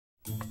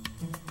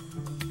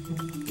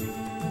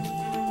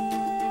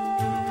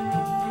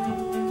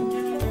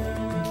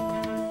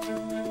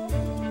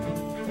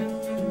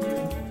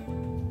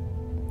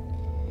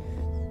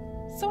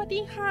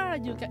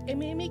อยู่กับเอ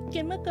มี่เก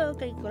มเมอร์เกิร์ล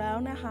กันอีกแล้ว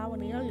นะคะวัน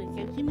นี้เราอยู่ในเก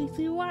มที่มี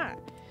ชื่อว่า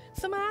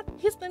Smart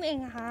Hits นั่นเอง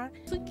นะคะ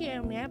ซึ่งเกม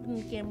นี้เป็น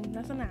เกม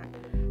ลักษณะ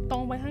ตร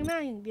งไปข้างหน้า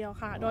อย่างเดียว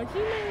ค่ะโดย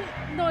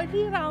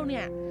ที่เราเ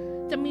นี่ย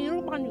จะมีลู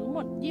กบอลอยู่ทั้งห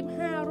มด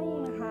25ลูก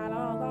นะคะแล้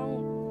วเราต้อง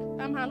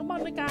ตามหาลูกบอ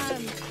ลในการ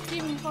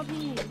จิ้มเข้า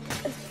ที่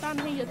ตั้น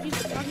ให้เยอะที่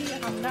สุดเท่าที่จะ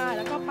ทำได้แ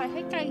ล้วก็ไปใ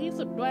ห้ไกลที่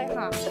สุดด้วย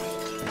ค่ะ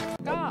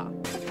ก็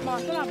เหมาะ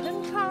สำหรับเล่น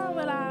ข้าวเ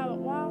วลาแบ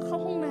บว่าเข้า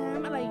ห้องน้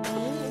ำอะไรอย่าง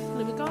นี้ห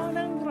รือไม่ก็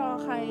นั่งรอ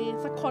ใคร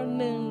สักคน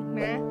หนึ่ง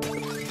นะ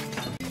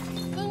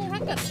ซึ่งถ้า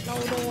เกิดเรา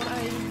โดนอะไ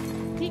ร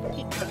ที่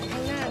กีดขวางข้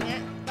างหน้าเนี้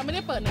ยเราไม่ไ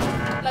ด้เปิดเนี่ย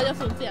เราจะ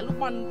สูญเสียลูก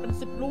บอลเป็น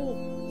10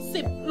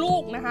ลู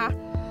กนะคะ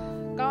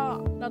ก็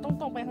เราต้อง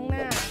ตรงไปข้างห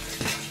น้า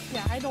อ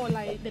ย่าให้โดนอะไ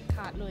รเด็ดข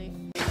าดเลย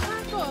ถ้า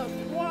เกิด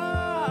ว่า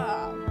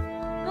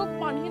ลูก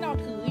บอลที่เรา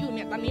ถืออยู่เ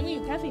นี่ยตอนนี้มีอ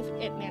ยู่แค่41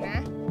เนี่ยนะ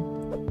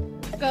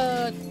เกิ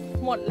ด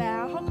หมดแล้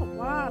วเท่ากับ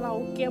ว่าเรา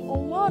เกมโอ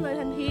เวอร์เลย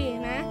ทันที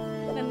นะ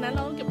ดังนั้นเร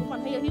าต้องเก็บลูกบอล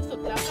ให้เยอะที่สุด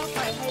แล้วก็ไป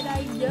ให้ได้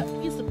เยอะ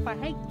ที่สุดไป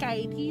ให้ไกล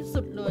ที่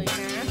สุดเลย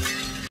นะ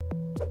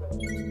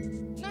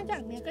นอกจา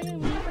กนี้ก็ยัง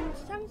มีฟังก์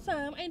ชันเสริ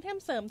มไอเทม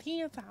เสริมที่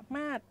สาม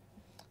ารถ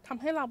ทำ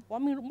ให้เราบอกว่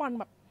ามีลูกบอล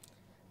แบบ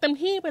เต็ม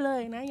ที่ไปเล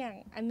ยนะอย่าง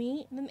อันนี้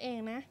นั่นเอง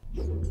นะ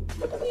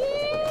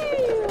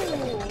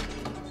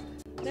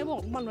ได้บอก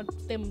บอลมัน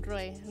เต็มเล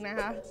ยนะ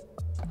คะ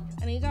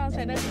อันนี้ก็ใ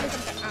ช้ได้ไม่จ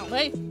ำกัดเ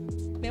ฮ้ย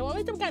เดี๋ยวว่าไ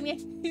ม่จำกัดไง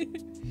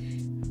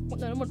ห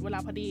มดเวลา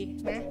พอดี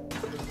นะ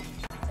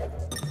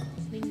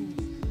นี่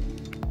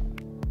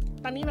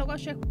ตอนนี้เราก็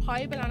เช็คพอย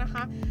ต์ไปแล้วนะค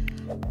ะ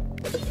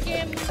เก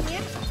ม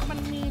นี้มัน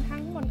มีทั้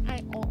งบน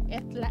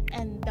iOS และ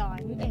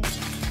Android นั่นเอง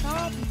ชอ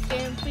บเก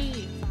มฟรี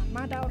สาม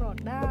ารถดาวน์โหลด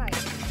ได้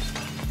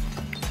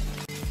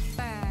แ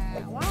ต่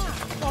ว่า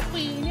ตัวฟ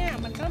รีเนี่ย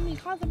มันก็มี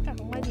ข้อจำกัด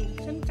ของมันอยู่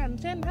เช่นกัน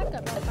เช่นถ้าเกิ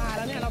ดเราตายแ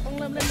ล้วเนี่ยเราต้อง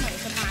เริ่มเล่นใหม่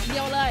สถานเดี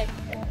ยวเลย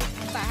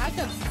แต่ถ้าเ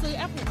กิดซื้อแ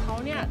อปของเขา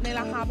เนี่ยใน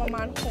ราคาประม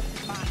าณ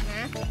60 บาทน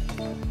ะ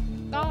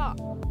ก็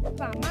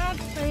สามารถ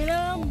ไปเ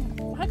ริ่ม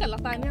ถ้าเกิดเรา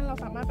ตายเนี่ยเรา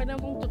สามารถไปเริ่ม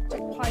ตรงจุดเช็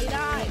คพอยต์ไ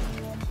ด้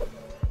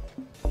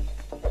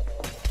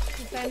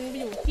แฟนไป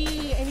อยู่ที่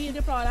ไอ้นี่เ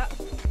รียบร้อยแล้ว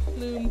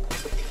ลืม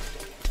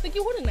ตะ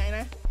กี้พูดถึงไหนน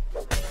ะ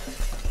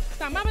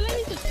สามารถไปเล่น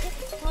ที่จุดเช็ค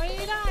พอย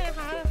ต์ได้นะค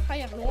ะใคร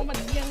อยากรู้ว่ามัน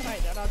เยี่ยงไร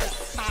เดี๋ยวเราจะ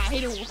ตายให้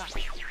ดูค่ะ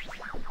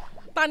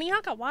ตอนนี้เท่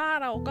ากับว่า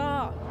เราก็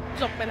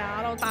จบไปแล้ว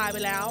เราตายไป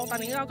แล้วตอน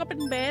นี้เราก็เป็น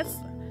เบ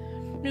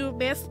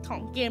สขอ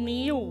งเกม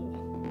นี้อยู่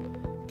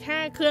แค่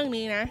เครื่อง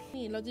นี้นะ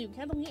นี่เราจะอยู่แ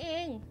ค่ตรงนี้เอ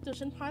งจุดเ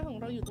ช็คพอยต์ของ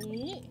เราอยู่ตรง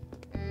นี้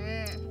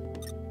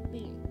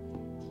นี่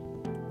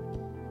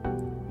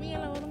ไม่งั้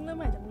นเราต้องเริ่มใ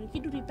หม่จากนี้คิ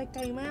ดดูดิไปไก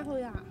ลมากเล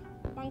ยอ่ะ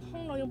บางห้อ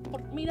งเรายังปล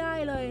ดไม่ได้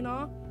เลยเนา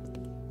ะ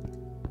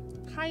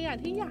ใคร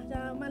ที่อยากจะ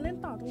มาเล่น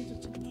ต่อตรงจุด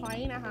เช็คพอย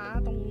ต์นะคะ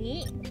ตรงนี้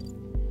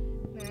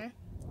นะ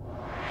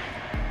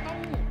ต้อง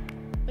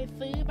ไป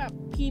ซื้อแบบ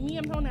พรีเมี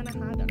ยมเท่านั้นนะ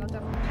คะเดี๋ยวเราจะ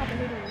เข้าไปใ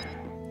ห้ดู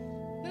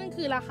นั่น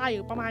คือราคาอ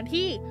ยู่ประมาณ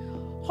ที่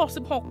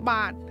66 บ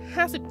าท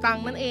 50 ตัง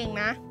ค์นั่นเอง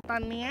นะตอ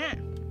นนี้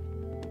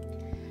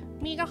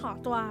มี่ก็ขอ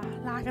ตัว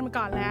ลากันไป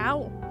ก่อนแล้ว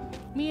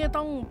มี่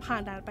ต้องผ่า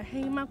นด่านไปใ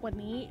ห้มากกว่า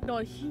นี้โด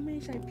ยที่ไม่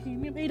ใช้พรี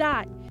เมียมให้ได้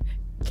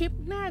คลิป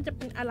หน้าจะเ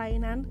ป็นอะไร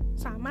นั้น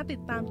สามารถติ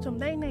ดตามชม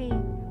ได้ใน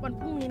วัน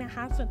พรุ่งนี้นะค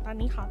ะส่วนตอน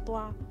นี้ขอตัว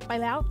ไป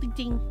แล้วจ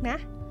ริงๆนะ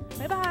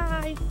บ๊ายบา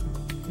ย